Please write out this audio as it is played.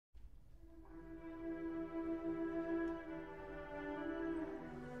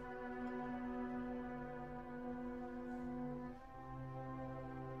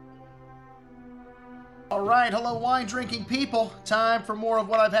All right, hello wine drinking people. Time for more of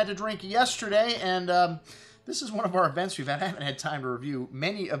what I've had to drink yesterday, and this is one of our events we've had. I haven't had time to review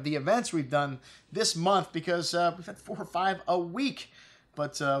many of the events we've done this month because we've had 4 or 5 a week,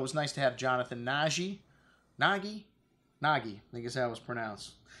 but it was nice to have Jonathan Nagy, I think is how it was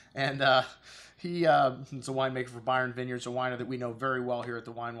pronounced, and he's a winemaker for Byron Vineyard. It's a winer that we know very well here at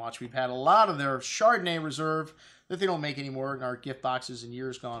the Wine Watch. We've had a lot of their Chardonnay Reserve that they don't make anymore in our gift boxes in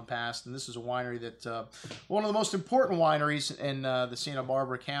years gone past. And this is a winery that, one of the most important wineries in the Santa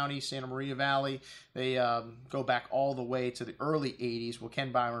Barbara County, Santa Maria Valley. They go back all the way to the early 80s. Well,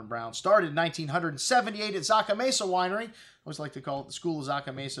 Ken Byron Brown started in 1978 at Zaca Mesa Winery. I always like to call it the School of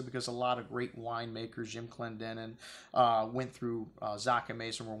Zaca Mesa because a lot of great winemakers, Jim Clendenin, went through Zaca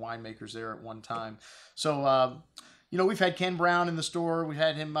Mesa and were winemakers there at one time. So, you know, we've had Ken Brown in the store. We've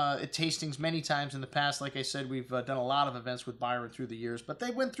had him at tastings many times in the past. Like I said, we've done a lot of events with Byron through the years. But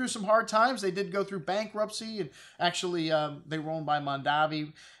they went through some hard times. They did go through bankruptcy. And actually, they were owned by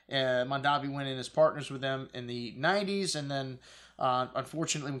Mondavi. Mondavi went in as partners with them in the 90s. And then,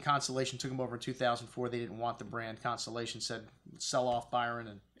 unfortunately, when Constellation took them over in 2004, they didn't want the brand. Constellation said, sell off Byron,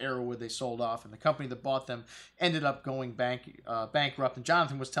 and Arrowwood they sold off. And the company that bought them ended up going bankrupt. And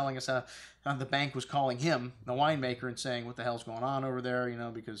Jonathan was telling us the bank was calling him, the winemaker, and saying, what the hell's going on over there, you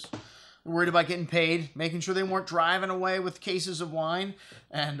know, because they're worried about getting paid, making sure they weren't driving away with cases of wine.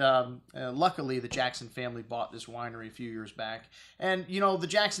 And luckily, the Jackson family bought this winery a few years back. And, you know, the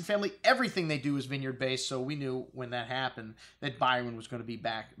Jackson family, everything they do is vineyard-based, so we knew when that happened that Byron was going to be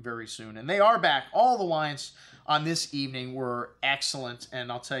back very soon. And they are back. All the wines on this evening were excellent.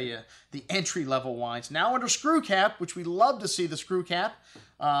 And I'll tell you, the entry-level wines, now under screw cap, which we love to see the screw cap,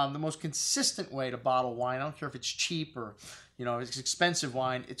 the most consistent way to bottle wine. I don't care if it's cheap or, you know, it's expensive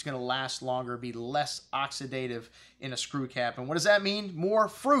wine. It's going to last longer, be less oxidative in a screw cap. And what does that mean? More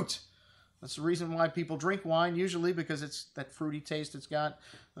fruit. That's the reason why people drink wine usually, because it's that fruity taste it's got.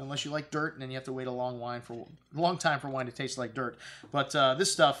 Unless you like dirt, and then you have to wait a long time for wine to taste like dirt. But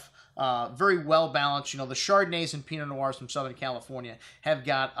this stuff, very well balanced. You know, the Chardonnays and Pinot Noirs from Southern California have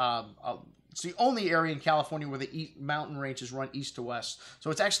got it's the only area in California where the mountain ranges run east to west. So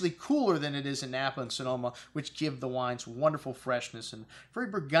it's actually cooler than it is in Napa and Sonoma, which give the wines wonderful freshness and very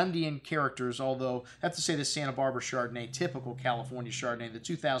Burgundian characters, although I have to say the Santa Barbara Chardonnay, typical California Chardonnay, the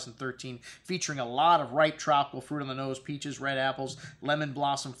 2013, featuring a lot of ripe tropical fruit on the nose, peaches, red apples, lemon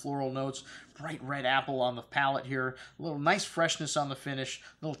blossom floral notes, bright red apple on the palate here, a little nice freshness on the finish,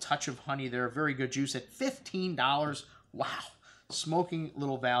 a little touch of honey there, very good juice at $15. Wow. Smoking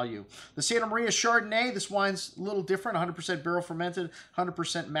little value. The Santa Maria Chardonnay, this wine's a little different, 100% barrel fermented, 100%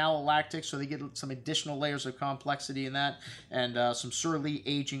 malolactic, so they get some additional layers of complexity in that, and some Surly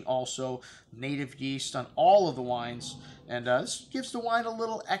aging also, native yeast on all of the wines, and this gives the wine a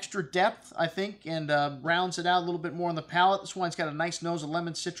little extra depth, I think, and rounds it out a little bit more on the palate. This wine's got a nice nose of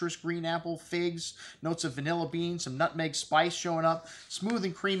lemon, citrus, green apple, figs, notes of vanilla bean, some nutmeg spice showing up, smooth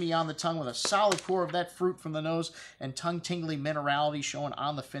and creamy on the tongue with a solid core of that fruit from the nose, and tongue-tingly minerality showing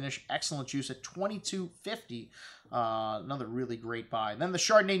on the finish. Excellent juice at $22.50. Another really great buy. Then the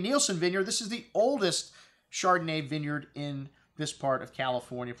Chardonnay Neilson Vineyard. This is the oldest Chardonnay vineyard in this part of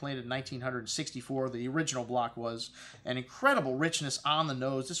California, planted in 1964, the original block was. An incredible richness on the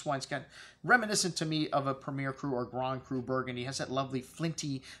nose. This wine's got reminiscent to me of a Premier Cru or Grand Cru Burgundy. It has that lovely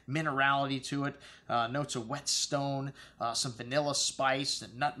flinty minerality to it. Notes of wet stone, some vanilla spice,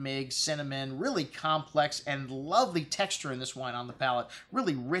 and nutmeg, cinnamon. Really complex and lovely texture in this wine on the palate.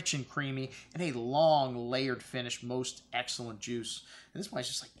 Really rich and creamy, and a long layered finish. Most excellent juice. And this wine's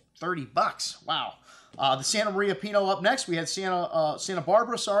just like $30. Wow. The Santa Maria Pinot up next. We had Santa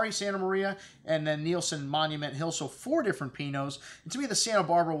Maria, and then Neilson Monument Hill. So 4 different Pinots. And to me, the Santa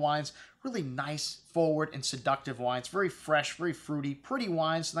Barbara wines, really nice, forward, and seductive wines. Very fresh, very fruity, pretty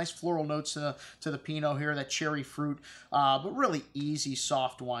wines. Nice floral notes to the Pinot here, that cherry fruit. But really easy,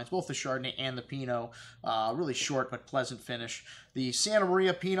 soft wines, both the Chardonnay and the Pinot. Really short but pleasant finish. The Santa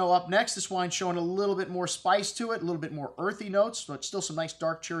Maria Pinot up next. This wine showing a little bit more spice to it, a little bit more earthy notes, but still some nice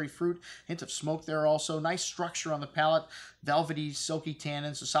dark cherry fruit. Hint of smoke there also. Nice structure on the palate. Velvety, silky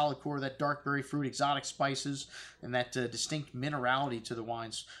tannins, a solid core of that dark berry fruit, exotic spices, and that distinct minerality to the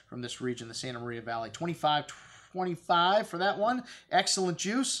wines from this region, the Santa Maria Valley. $25 for that one. Excellent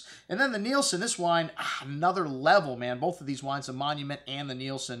juice. And then the Neilson, this wine, another level, man. Both of these wines, the Monument and the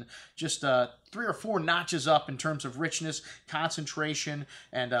Neilson, just 3 or 4 notches up in terms of richness, concentration,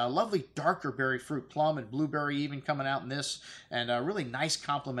 and lovely darker berry fruit, plum and blueberry even coming out in this, and a really nice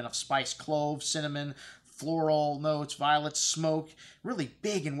complement of spice, clove, cinnamon, floral notes, violet, smoke, really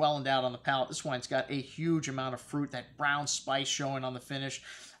big and well endowed on the palate. This wine's got a huge amount of fruit, that brown spice showing on the finish.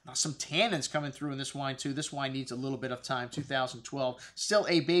 Some tannins coming through in this wine too. This wine needs a little bit of time. 2012, still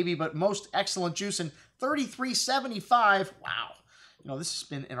a baby, but most excellent juice, and $33.75. Wow. You know, this has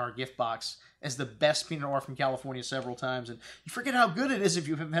been in our gift box as the best Pinot Noir from California several times, and you forget how good it is if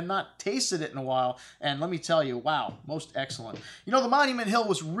you have not tasted it in a while. And let me tell you, wow, most excellent. You know, the Monument Hill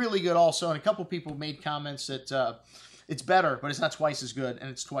was really good also, and a couple people made comments that it's better, but it's not twice as good, and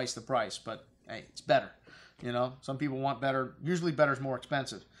it's twice the price. But hey, it's better. You know, some people want better. Usually better is more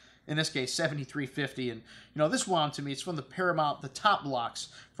expensive. In this case, $73.50. And, you know, this wine to me, it's from the Paramount, the top blocks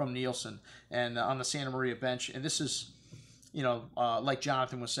from Neilson, and on the Santa Maria bench. And this is, you know, like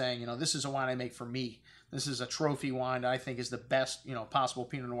Jonathan was saying, you know, this is a wine I make for me. This is a trophy wine that I think is the best, you know, possible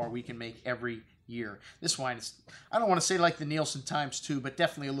Pinot Noir we can make every year. This wine is, I don't want to say like the Neilson ×2, but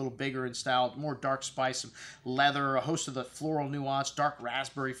definitely a little bigger in style, more dark spice, some leather, a host of the floral nuance, dark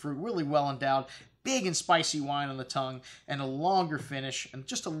raspberry fruit, really well endowed. Big and spicy wine on the tongue, and a longer finish, and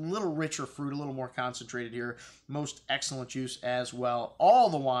just a little richer fruit, a little more concentrated here. Most excellent juice as well. All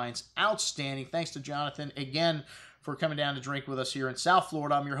the wines, outstanding. Thanks to Jonathan again for coming down to drink with us here in South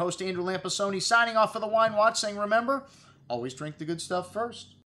Florida. I'm your host, Andrew Lampasoni, signing off for the Wine Watch, saying remember, always drink the good stuff first.